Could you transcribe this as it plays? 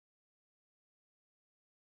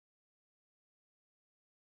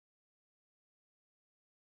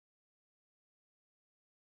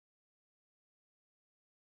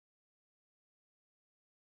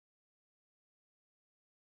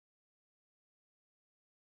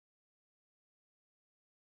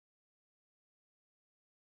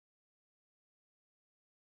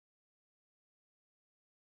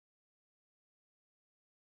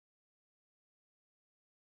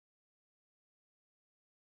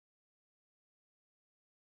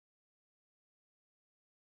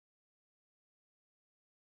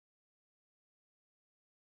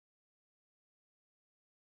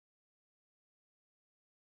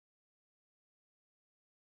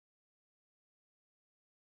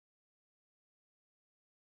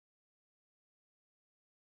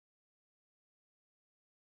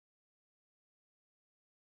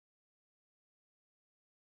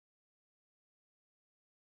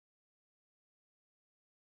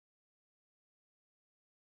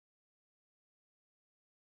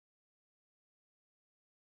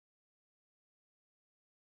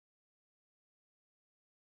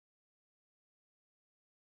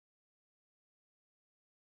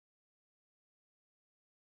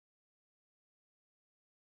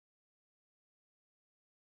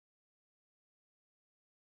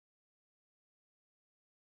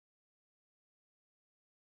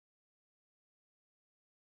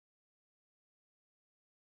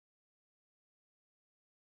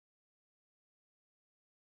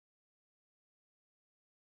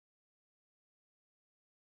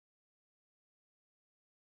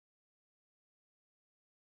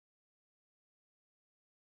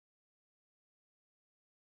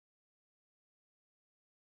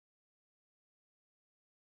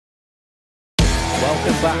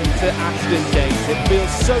back to Ashton Gate. It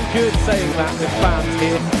feels so good saying that with fans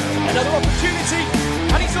here. Another opportunity,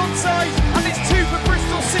 and he's onside, and it's 2 for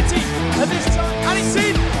Bristol City, and this time, and it's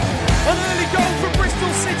in! An early goal for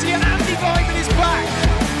Bristol City, and Andy Vyman is back!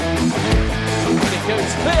 And it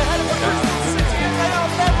goes clear ahead of Bristol City, and they are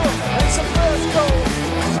level, and it's a first goal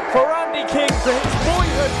for Andy King for his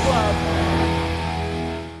boyhood club.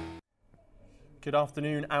 Good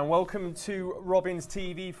afternoon and welcome to Robins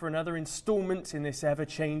TV for another instalment in this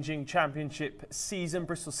ever-changing championship season.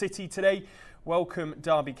 Bristol City today welcome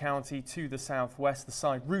Derby County to the southwest, the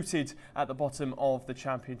side rooted at the bottom of the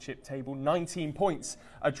championship table, 19 points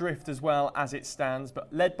adrift as well as it stands,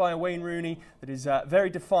 but led by a Wayne Rooney that is very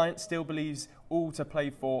defiant, still believes all to play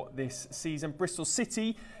for this season. Bristol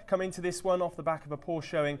City come into this one off the back of a poor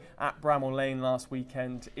showing at Bramall Lane last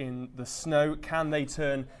weekend in the snow. Can they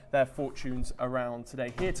turn their fortunes around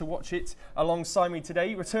today? Here to watch it alongside me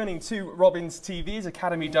today, returning to Robins TV, is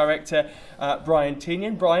Academy Director Brian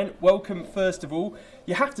Tinian. Brian, welcome first of all.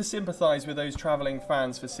 You have to sympathise with those travelling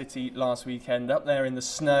fans for City last weekend up there in the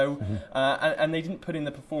snow, and they didn't put in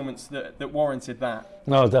the performance that warranted that.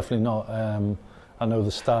 No, definitely not. I know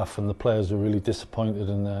the staff and the players were really disappointed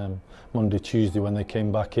in Monday, Tuesday when they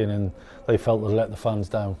came back in and they felt they let the fans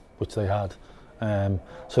down, which they had.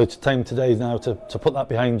 So it's time today now to put that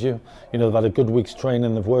behind you. You know, they've had a good week's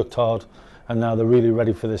training, they've worked hard, and now they're really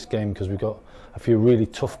ready for this game because we've got a few really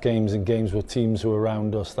tough games and games with teams who are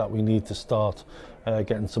around us that we need to start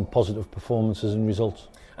getting some positive performances and results.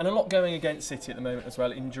 And a lot going against City at the moment as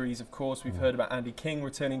well. Injuries, of course. We've heard about Andy King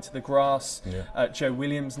returning to the grass. Yeah. Joe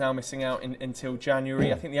Williams now missing out until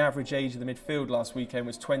January. I think the average age of the midfield last weekend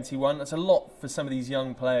was 21. That's a lot for some of these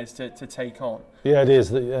young players to take on. Yeah, it is.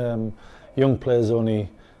 The, young players only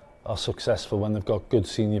are successful when they've got good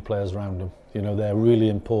senior players around them. You know, they're really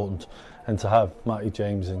important. And to have Matty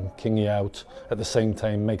James and Kingy out at the same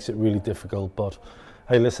time makes it really difficult. But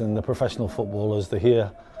hey, listen, the professional footballers, they're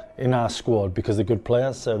here in our squad because they're good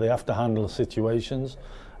players, so they have to handle situations.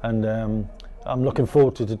 And I'm looking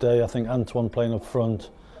forward to today. I think Antoine playing up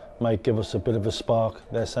front might give us a bit of a spark.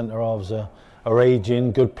 Their centre halves are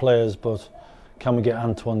aging, good players, but can we get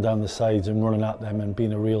Antoine down the sides and running at them and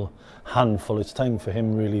being a real handful? It's time for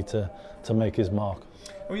him really to make his mark.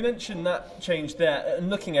 We mentioned that change there, and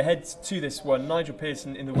looking ahead to this one, Nigel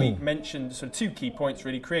Pearson in the week mentioned sort of 2 key points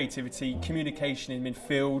really: creativity, communication in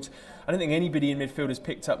midfield. I don't think anybody in midfield has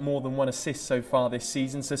picked up more than 1 assist so far this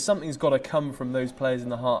season, so something's got to come from those players in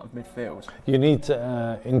the heart of midfield. You need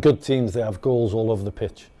to, in good teams they have goals all over the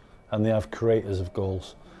pitch and they have creators of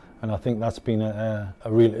goals, and I think that's been a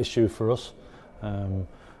real issue for us.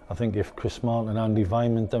 I think if Chris Martin and Andy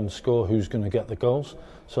Vyman don't score, who's going to get the goals?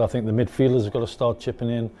 So I think the midfielders have got to start chipping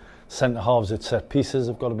in. Centre halves at set pieces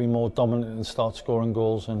have got to be more dominant and start scoring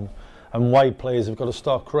goals, and wide players have got to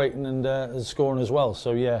start creating and scoring as well.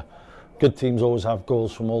 So yeah, good teams always have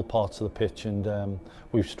goals from all parts of the pitch, and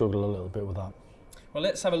we've struggled a little bit with that. Well,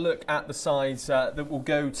 let's have a look at the sides that will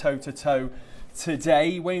go toe-to-toe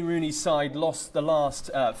today. Wayne Rooney's side lost the last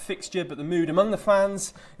fixture, but the mood among the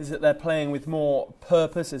fans is that they're playing with more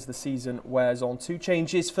purpose as the season wears on. 2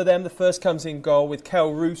 changes for them. The first comes in goal with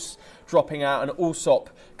Kel Roos dropping out and Allsop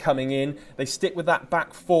coming in. They stick with that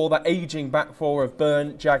back four, that ageing back four of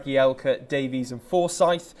Byrne, Jagielka, Davies and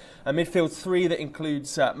Forsyth. A midfield 3 that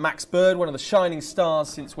includes Max Bird, one of the shining stars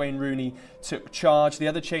since Wayne Rooney took charge. The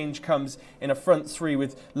other change comes in a front 3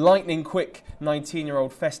 with lightning quick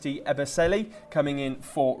 19-year-old Festi Ebeseli coming in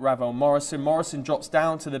for Ravel Morrison. Morrison drops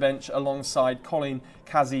down to the bench alongside Colin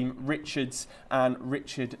Kazim Richards and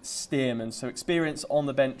Richard Stearman. So experience on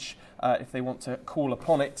the bench if they want to call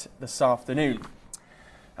upon it this afternoon.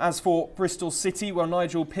 As for Bristol City, well,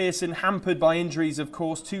 Nigel Pearson hampered by injuries, of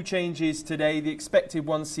course. 2 changes today. The expected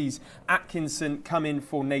one sees Atkinson come in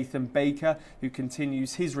for Nathan Baker, who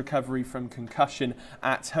continues his recovery from concussion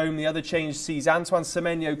at home. The other change sees Antoine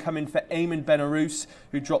Semenyo come in for Eamon Benarous,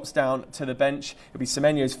 who drops down to the bench. It'll be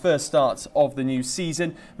Semenyo's first start of the new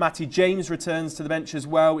season. Matty James returns to the bench as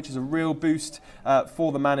well, which is a real boost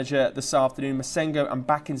for the manager this afternoon. Masengo and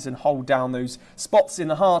Backinson hold down those spots in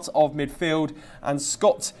the heart of midfield, and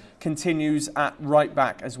Scott continues at right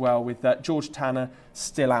back as well, with George Tanner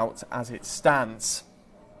still out as it stands.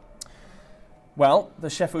 Well, the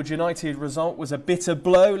Sheffield United result was a bitter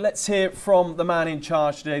blow. Let's hear from the man in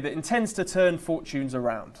charge today that intends to turn fortunes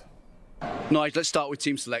around. Nigel, let's start with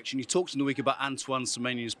team selection. You talked in the week about Antoine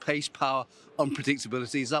Semenyo's pace, power,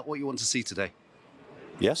 unpredictability. Is that what you want to see today?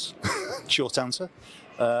 Yes, short answer.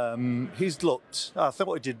 He's looked, I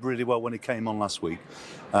thought he did really well when he came on last week,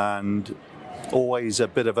 and always a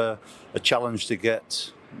bit of a challenge to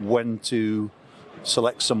get when to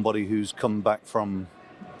select somebody who's come back from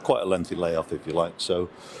quite a lengthy layoff, if you like. So,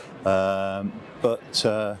 yeah,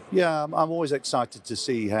 I'm always excited to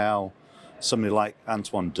see how somebody like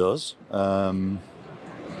Antoine does.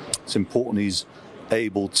 It's important he's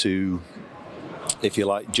able to, if you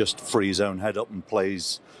like, just free his own head up and play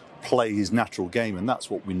his natural game, and that's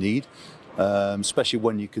what we need, especially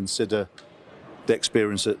when you consider the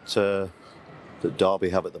experience that Derby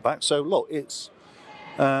have at the back. So look, it's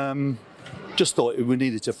just thought we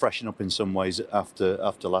needed to freshen up in some ways after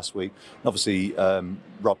last week. Obviously,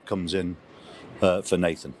 Rob comes in for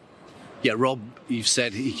Nathan. Yeah, Rob, you've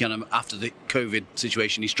said he kind of, after the COVID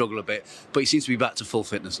situation, he struggled a bit, but he seems to be back to full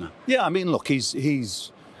fitness now. Yeah, I mean, look, I think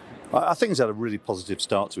he's had a really positive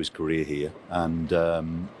start to his career here,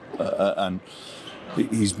 and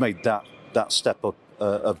he's made that step up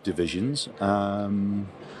of divisions, done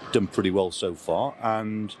pretty well so far,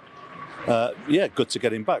 and yeah, good to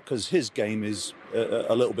get him back, because his game is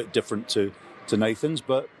a little bit different to Nathan's,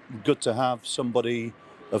 but good to have somebody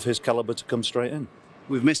of his calibre to come straight in.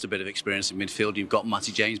 We've missed a bit of experience in midfield. You've got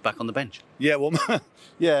Matty James back on the bench. Yeah, well,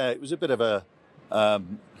 yeah, it was a bit of a...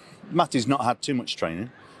 Matty's not had too much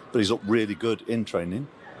training, but he's looked really good in training.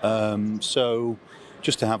 So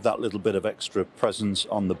just to have that little bit of extra presence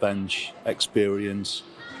on the bench, experience,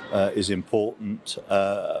 is important.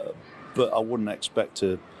 But I wouldn't expect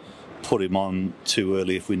to put him on too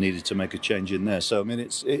early if we needed to make a change in there. So, I mean,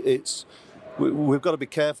 we've got to be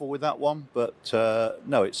careful with that one, but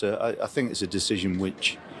no, I think it's a decision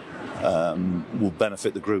which will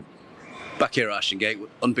benefit the group. Back here at Ashton Gate,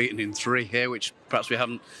 unbeaten in 3 here, which perhaps we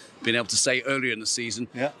haven't been able to say earlier in the season.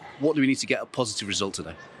 Yeah. What do we need to get a positive result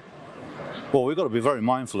today? Well, we've got to be very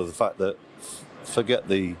mindful of the fact that, forget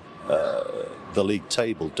the league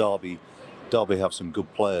table, Derby have some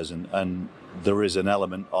good players, and there is an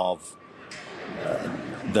element of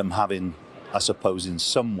them having, I suppose, in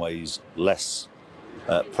some ways, less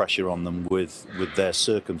pressure on them with their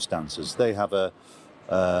circumstances. They have a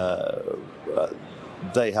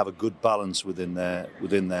good balance within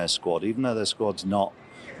their squad, even though their squad's not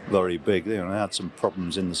very big. They had some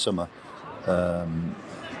problems in the summer.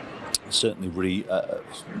 Certainly,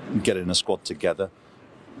 getting a squad together.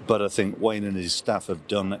 But I think Wayne and his staff have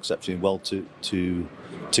done exceptionally well to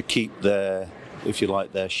keep their, if you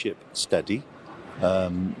like, their ship steady.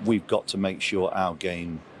 We've got to make sure our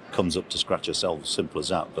game comes up to scratch ourselves, simple as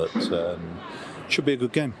that, but should be a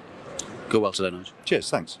good game. Go well today, Nigel. Cheers,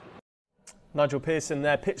 thanks. Nigel Pearson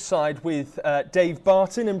there, pitch side with Dave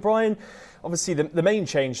Barton. And Brian, obviously the main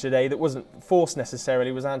change today that wasn't forced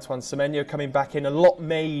necessarily was Antoine Semenyo coming back in. A lot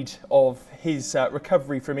made of his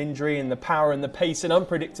recovery from injury and the power and the pace and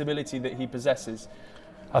unpredictability that he possesses.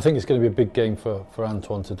 I think it's going to be a big game for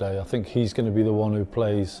Antoine today. I think he's going to be the one who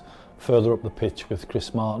plays further up the pitch with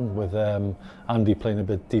Chris Martin, with Andy playing a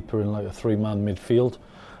bit deeper in like a 3-man midfield.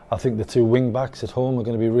 I think the 2 wing backs at home are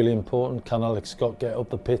going to be really important. Can Alex Scott get up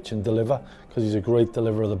the pitch and deliver? Because he's a great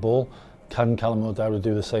deliverer of the ball. Can Callum O'Dowd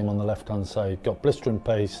do the same on the left-hand side? Got blistering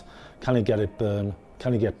pace. Can he get it burn?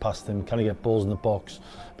 Can he get past him? Can he get balls in the box?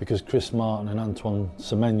 Because Chris Martin and Antoine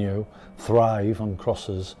Semenyo thrive on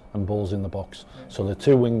crosses and balls in the box. So the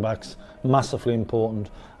 2 wing backs, massively important.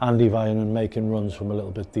 Andy Vineman making runs from a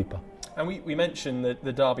little bit deeper. And we mentioned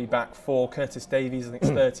the Derby back 4, Curtis Davies, I think, is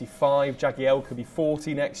 35, Jagiel could be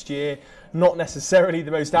 40 next year. Not necessarily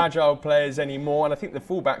the most agile players anymore, and I think the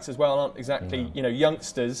fullbacks as well aren't exactly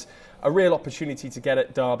youngsters. A real opportunity to get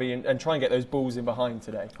at Derby and try and get those balls in behind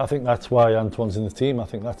today. I think that's why Antoine's in the team. I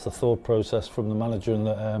think that's the thought process from the manager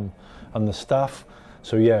and the staff.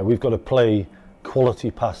 So yeah, we've got to play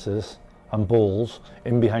quality passes and balls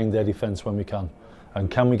in behind their defence when we can.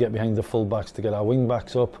 And can we get behind the fullbacks to get our wing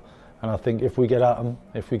backs up? And I think if we get at them,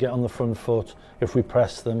 if we get on the front foot, if we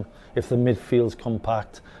press them, if the midfield's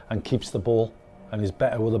compact and keeps the ball and is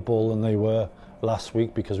better with the ball than they were last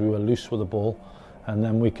week because we were loose with the ball, and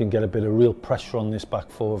then we can get a bit of real pressure on this back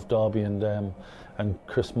 4 of Derby and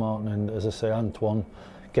Chris Martin and, as I say, Antoine,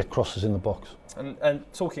 get crosses in the box. And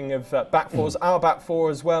talking of back 4s, our back 4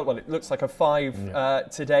 as well, well, it looks like a 5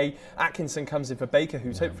 today. Atkinson comes in for Baker,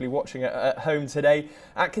 who's hopefully watching at home today.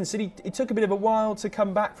 Atkinson, he took a bit of a while to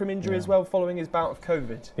come back from injury as well, following his bout of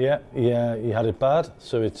COVID. Yeah, he had it bad,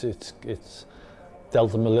 so it's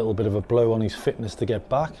dealt him a little bit of a blow on his fitness to get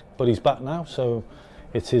back, but he's back now, so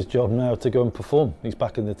it's his job now to go and perform. He's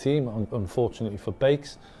back in the team, unfortunately for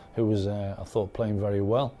Bakes, who was, I thought, playing very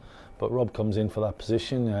well. But Rob comes in for that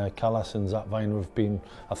position. Callas and Zach Viner have been,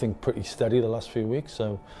 I think, pretty steady the last few weeks.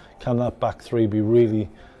 So can that back 3 be really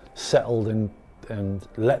settled and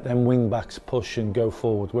let them wing backs push and go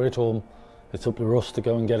forward? We're at home. It's up to us to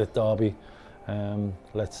go and get at Derby.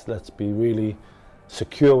 Let's be really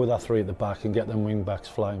secure with our three at the back and get them wing backs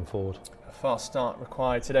flying forward. Fast start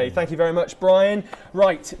required today. Thank you very much, Brian.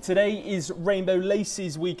 Right, today is Rainbow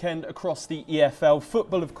Laces weekend across the EFL.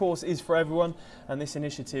 Football, of course, is for everyone, and this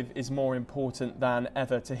initiative is more important than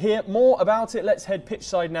ever. To hear more about it, let's head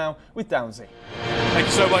pitchside now with Downsy. Thank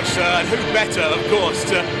you so much, sir. And who better, of course,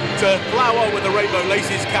 to plough on with the Rainbow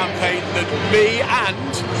Laces campaign than me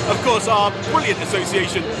and, of course, our brilliant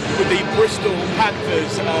association with the Bristol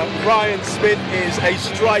Panthers. Ryan Smith is a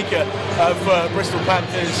striker for Bristol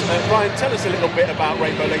Panthers. Ryan, tell us a little bit about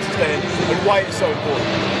Rainbow Laces Day and why it's so important.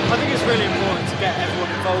 I think it's really important to get everyone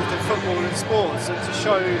involved in football and sports and to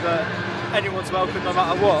show that anyone's welcome no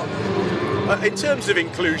matter what. In terms of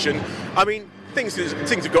inclusion, I mean, things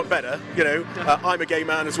have got better, you know. I'm a gay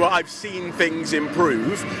man as well. I've seen things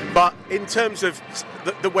improve, but in terms of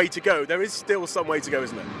the way to go, there is still some way to go,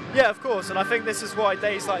 isn't there? Yeah, of course, and I think this is why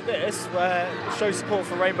days like this, where show support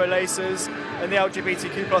for Rainbow Laces and the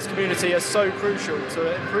LGBTQ plus community, are so crucial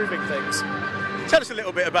to improving things. Tell us a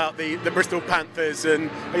little bit about the Bristol Panthers and,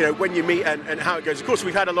 you know, when you meet and how it goes. Of course,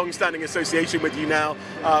 we've had a long-standing association with you now,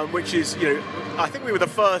 which is, you know, I think we were the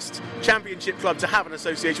first championship club to have an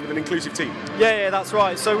association with an inclusive team. Yeah, that's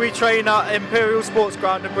right. So we train at Imperial Sports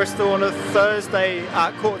Ground in Bristol on a Thursday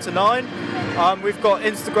at 8:45. We've got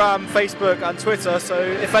Instagram, Facebook and Twitter, so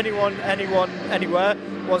if anyone, anywhere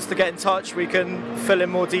wants to get in touch, we can fill in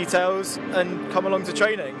more details and come along to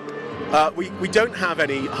training. We don't have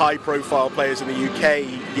any high-profile players in the UK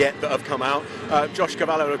yet that have come out. Josh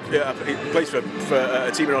Cavallo plays for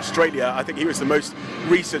a team in Australia. I think he was the most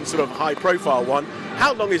recent sort of high-profile one.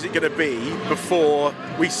 How long is it going to be before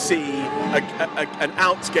we see an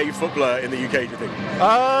out-gay footballer in the UK, do you think?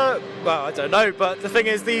 Well, I don't know, but the thing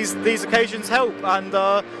is, these occasions help, and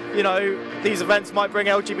you know, these events might bring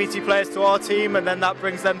LGBT players to our team, and then that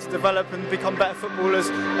brings them to develop and become better footballers,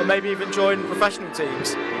 and maybe even join professional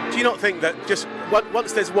teams. Do you not think that just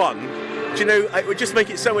once there's one, do you know, it would just make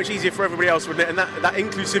it so much easier for everybody else, wouldn't it? And that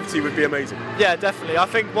inclusivity would be amazing. Yeah, definitely. I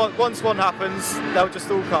think once one happens, they'll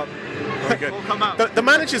just all come. Very good. All come out. The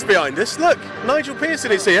manager's behind us. Look, Nigel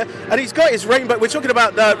Pearson is here, and he's got his rainbow. We're talking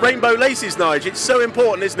about Rainbow Laces, Nigel. It's so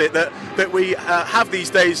important, isn't it, that we have these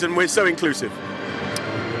days and we're so inclusive.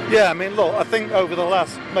 Yeah, I mean, look, I think over the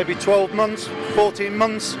last maybe 12 months, 14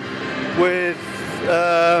 months, with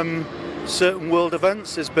certain world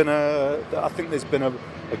events, I think there's been a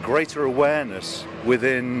greater awareness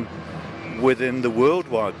within the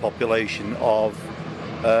worldwide population of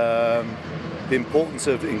the importance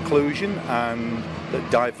of inclusion, and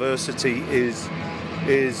that diversity is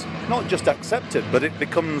not just accepted, but it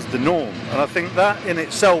becomes the norm. And I think that in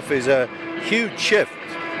itself is a huge shift.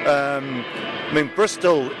 I mean,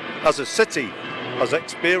 Bristol as a city has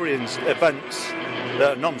experienced events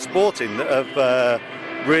that are non-sporting that have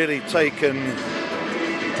really taken,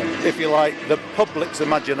 if you like, the public's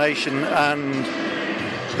imagination, and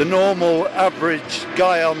the normal average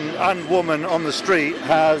guy and woman on the street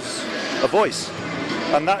has a voice,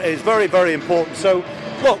 and that is very, very important. So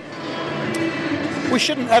look, we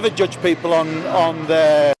shouldn't ever judge people on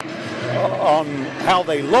how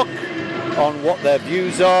they look, on what their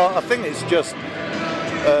views are. I think it's just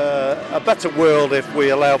a better world if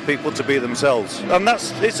we allow people to be themselves, and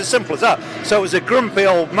it's as simple as that. So as a grumpy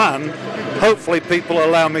old man, hopefully people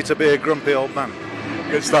allow me to be a grumpy old man.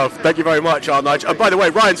 Good stuff. Thank you very much, Nigel. And by the way,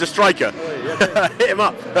 Ryan's a striker. Hit him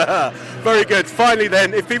up. Very good. Finally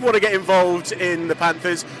then, if people want to get involved in the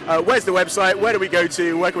Panthers, where's the website? Where do we go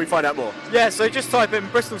to? Where can we find out more? Yeah, so just type in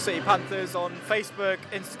Bristol City Panthers on Facebook,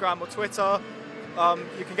 Instagram or Twitter.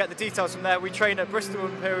 You can get the details from there. We train at Bristol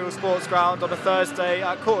Imperial Sports Ground on a Thursday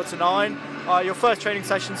at 8:45. Your first training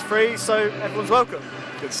session's free, so everyone's welcome.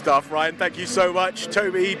 Good stuff, Ryan. Thank you so much.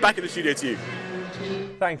 Toby, back in the studio to you.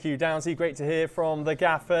 Thank you, Downsy. Great to hear from the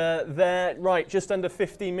gaffer there. Right, just under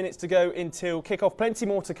 15 minutes to go until kick-off. Plenty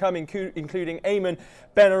more to come, including Eamon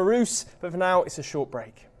Benarous. But for now, it's a short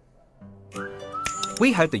break.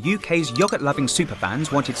 We heard the UK's yoghurt-loving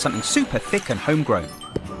superfans wanted something super thick and homegrown.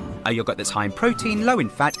 A yoghurt that's high in protein, low in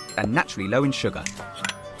fat and naturally low in sugar.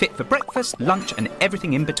 Fit for breakfast, lunch and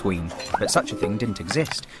everything in between. But such a thing didn't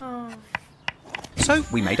exist. So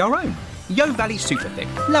we made our own. Yo Valley Super Thick,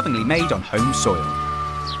 lovingly made on home soil.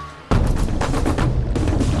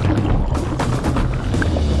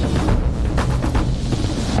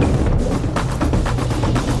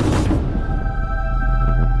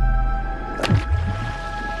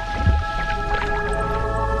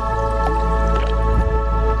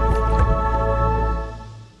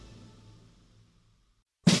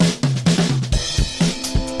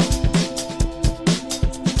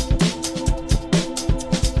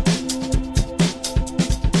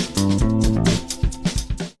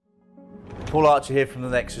 Paul Archer here from the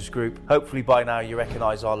Nexus Group. Hopefully by now you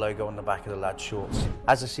recognise our logo on the back of the lads' shorts.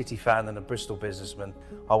 As a City fan and a Bristol businessman,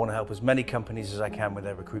 I want to help as many companies as I can with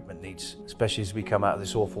their recruitment needs, especially as we come out of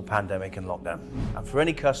this awful pandemic and lockdown. And for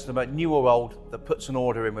any customer, new or old, that puts an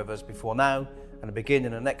order in with us before now and the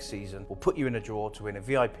beginning of next season, we'll put you in a draw to win a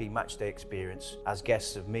VIP matchday experience as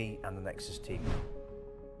guests of me and the Nexus team.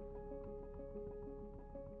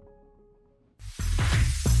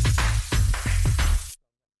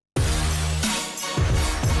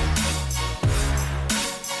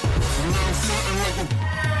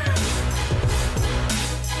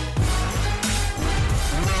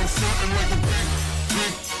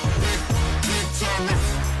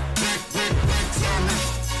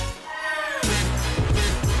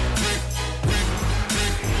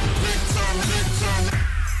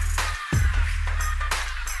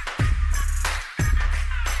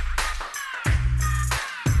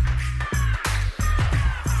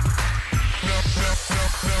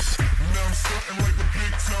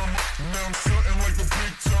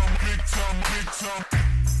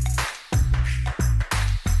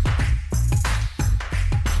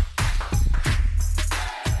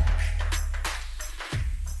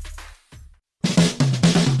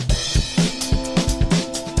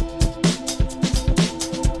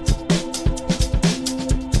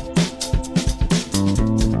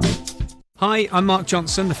 Hi, I'm Mark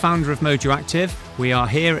Johnson, the founder of Mojo Active. We are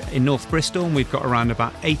here in North Bristol and we've got around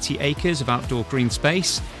about 80 acres of outdoor green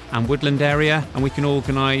space and woodland area, and we can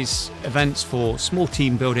organise events for small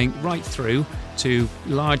team building right through to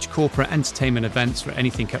large corporate entertainment events for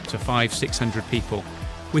anything up to 500-600 people.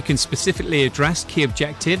 We can specifically address key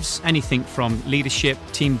objectives, anything from leadership,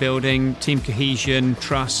 team building, team cohesion,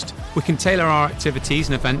 trust. We can tailor our activities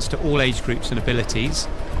and events to all age groups and abilities.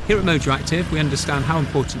 Here at Mojo Active, we understand how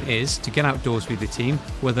important it is to get outdoors with the team,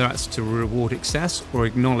 whether that's to reward success or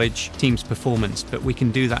acknowledge team's performance, but we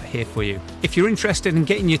can do that here for you. If you're interested in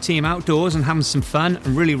getting your team outdoors and having some fun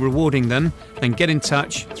and really rewarding them, then get in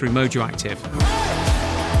touch through Mojo Active.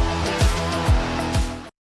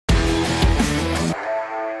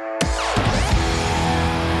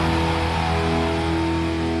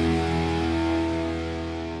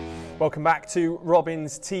 Welcome back to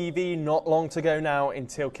Robins TV. Not long to go now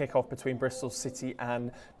until kick-off between Bristol City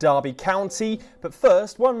and Derby County. But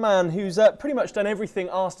first, one man who's pretty much done everything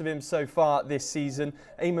asked of him so far this season,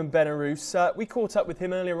 Eamon Benarous. We caught up with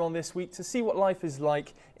him earlier on this week to see what life is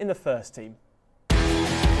like in the first team.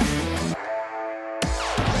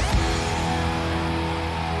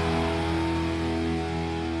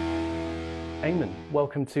 Eamon,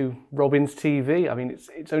 welcome to Robins TV. I mean,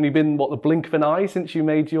 it's only been, what, the blink of an eye since you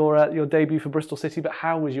made your debut for Bristol City, but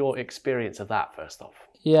how was your experience of that, first off?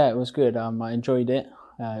 Yeah, it was good. I enjoyed it.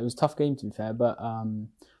 It was a tough game, to be fair, but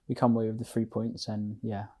we come away with the 3 points and,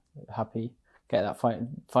 yeah, happy.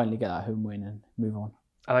 Finally get that home win and move on.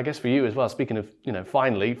 And I guess for you as well, speaking of,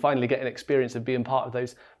 finally getting experience of being part of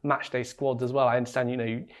those matchday squads as well. I understand,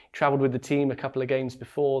 you travelled with the team a couple of games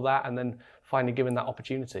before that and then finally given that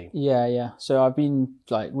opportunity. Yeah. So I've been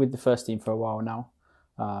with the first team for a while now,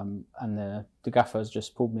 and the gaffer's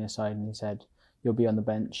just pulled me aside and he said, "You'll be on the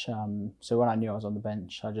bench." So when I knew I was on the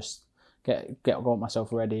bench, I just got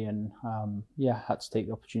myself ready and had to take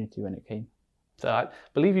the opportunity when it came. So I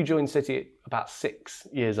believe you joined City at about 6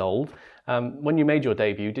 years old. When you made your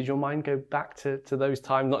debut, did your mind go back to those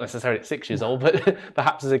times? Not necessarily at 6 years old, but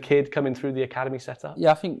perhaps as a kid coming through the academy setup?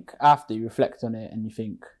 Yeah, I think after you reflect on it and you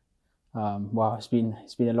think, wow, it's been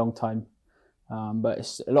a long time, but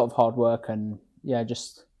it's a lot of hard work and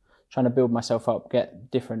just trying to build myself up, get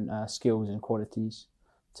different skills and qualities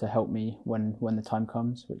to help me when the time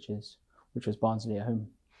comes, which was Barnsley at home.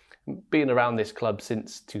 Being around this club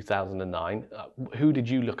since 2009, who did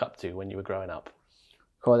you look up to when you were growing up?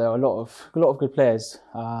 Well, there were a lot of good players,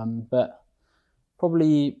 but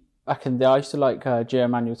probably back in the day, I used to like J.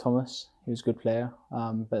 Emmanuel Thomas. He was a good player,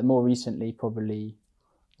 but more recently, probably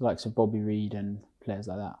the likes of Bobby Reid and players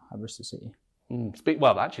like that at Bristol City.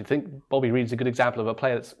 Well, I actually think Bobby Reid's a good example of a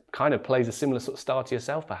player that kind of plays a similar sort of style to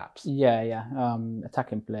yourself, perhaps. Yeah.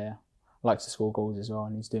 Attacking player, likes to score goals as well,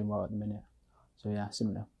 and he's doing well at the minute. So yeah,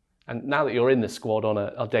 similar. And now that you're in the squad on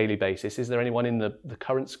a daily basis, is there anyone in the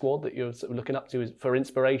current squad that you're sort of looking up to for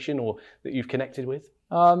inspiration or that you've connected with?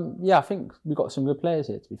 Yeah, I think we've got some good players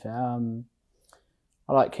here, to be fair.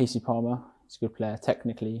 I like Casey Palmer. He's a good player,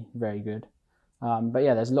 technically very good. But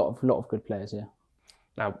yeah, there's a lot of good players here.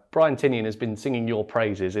 Now, Brian Tinian has been singing your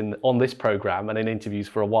praises on this programme and in interviews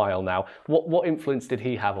for a while now. What influence did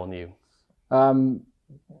he have on you?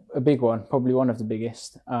 A big one, probably one of the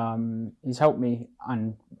biggest. He's helped me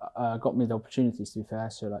and got me the opportunities, to be fair.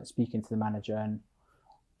 So like speaking to the manager and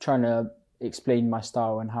trying to explained my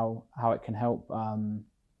style and how it can help.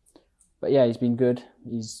 But yeah, he's been good.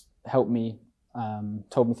 He's helped me,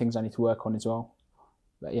 told me things I need to work on as well.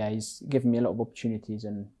 But yeah, he's given me a lot of opportunities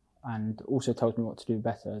and also told me what to do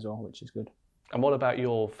better as well, which is good. And what about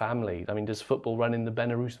your family? I mean, does football run in the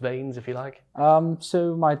Benarous veins, if you like?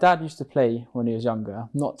 So my dad used to play when he was younger,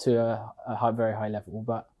 not to a very high level,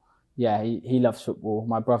 but yeah, he loves football.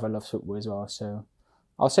 My brother loves football as well, so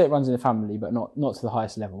I'll say it runs in the family, but not to the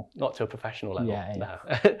highest level. Not to a professional level. Yeah.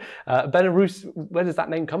 No. Benarous, where does that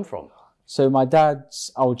name come from? So my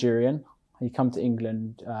dad's Algerian. He came to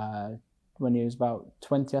England when he was about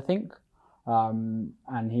 20, I think,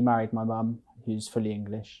 and he married my mum, who's fully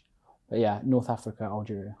English. But yeah, North Africa,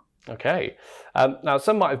 Algeria. Okay. Now,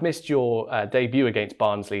 some might have missed your debut against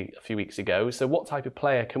Barnsley a few weeks ago. So what type of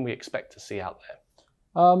player can we expect to see out there?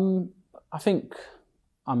 I think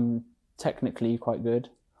I'm technically quite good.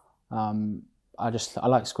 I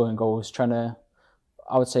like scoring goals,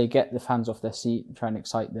 I would say, get the fans off their seat, try and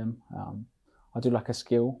excite them. I do like a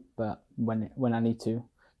skill, but when I need to,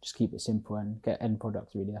 just keep it simple and get end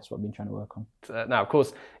product, really. That's what I've been trying to work on. Now, of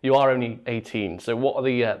course, you are only 18. So what are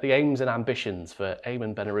the aims and ambitions for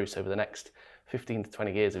Eamon Benarous over the next 15 to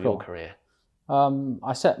 20 years of your career?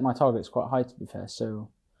 I set my targets quite high, to be fair. So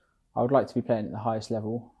I would like to be playing at the highest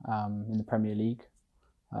level in the Premier League.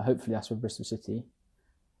 Hopefully that's with Bristol City.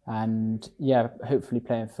 And yeah, hopefully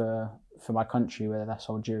playing for my country, whether that's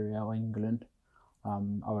Algeria or England.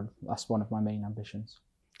 That's one of my main ambitions.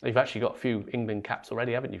 You've actually got a few England caps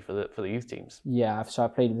already, haven't you, for the youth teams? Yeah, so I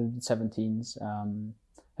played in the 17s.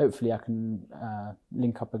 Hopefully I can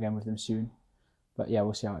link up again with them soon. But yeah,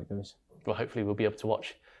 we'll see how it goes. Well, hopefully we'll be able to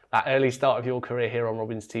watch that early start of your career here on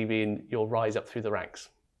Robins TV and your rise up through the ranks.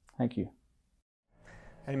 Thank you.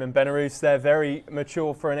 Eamon Benarous, they're very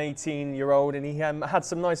mature for an 18-year-old, and he had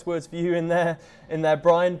some nice words for you in there,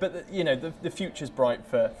 Brian. But you know, the future's bright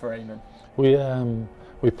for Eamon.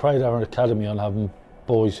 We pride our academy on having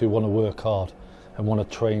boys who want to work hard and want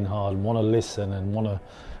to train hard and want to listen and want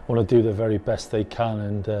to do the very best they can.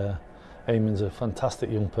 And Eamon's a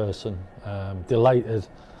fantastic young person. Delighted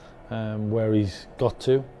where he's got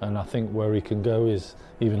to, and I think where he can go is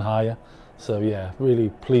even higher. So yeah, really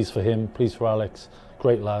pleased for him, pleased for Alex.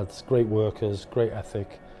 Great lads, great workers, great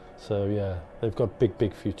ethic. So yeah, they've got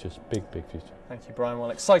big futures, big futures. Thank you, Brian. Well,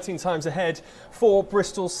 exciting times ahead for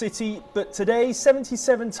Bristol City. But today,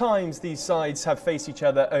 77 times these sides have faced each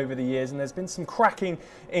other over the years, and there's been some cracking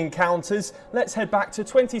encounters. Let's head back to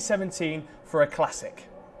 2017 for a classic.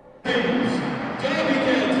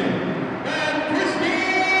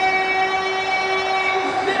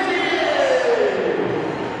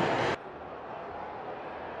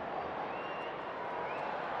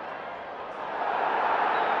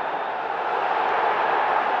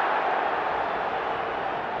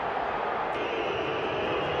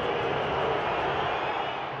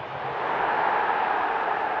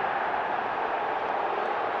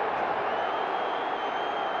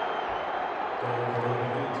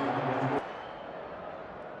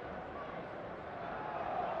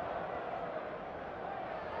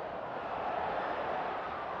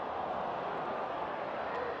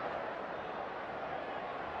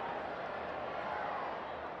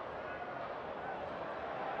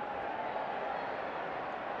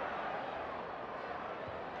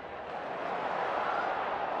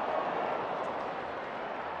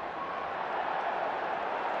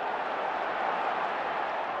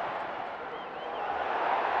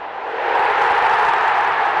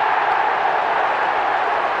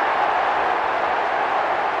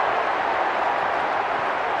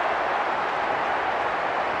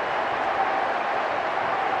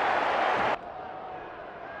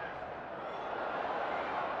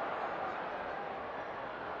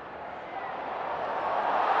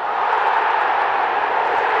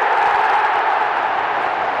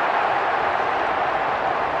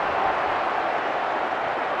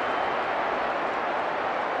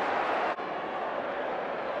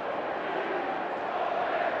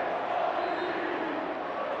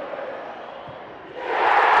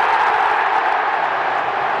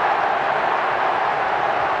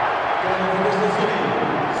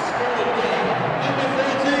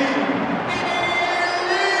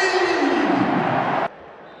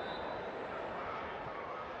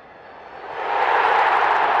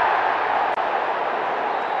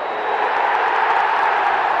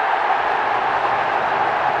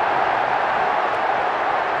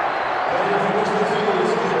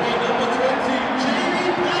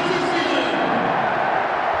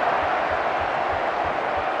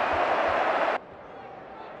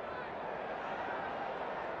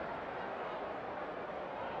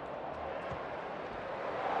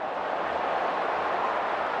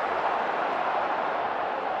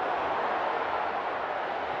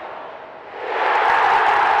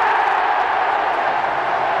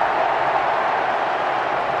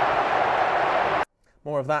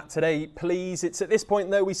 of that today, please. It's at this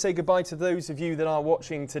point, though, we say goodbye to those of you that are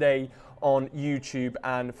watching today on YouTube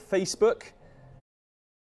and Facebook.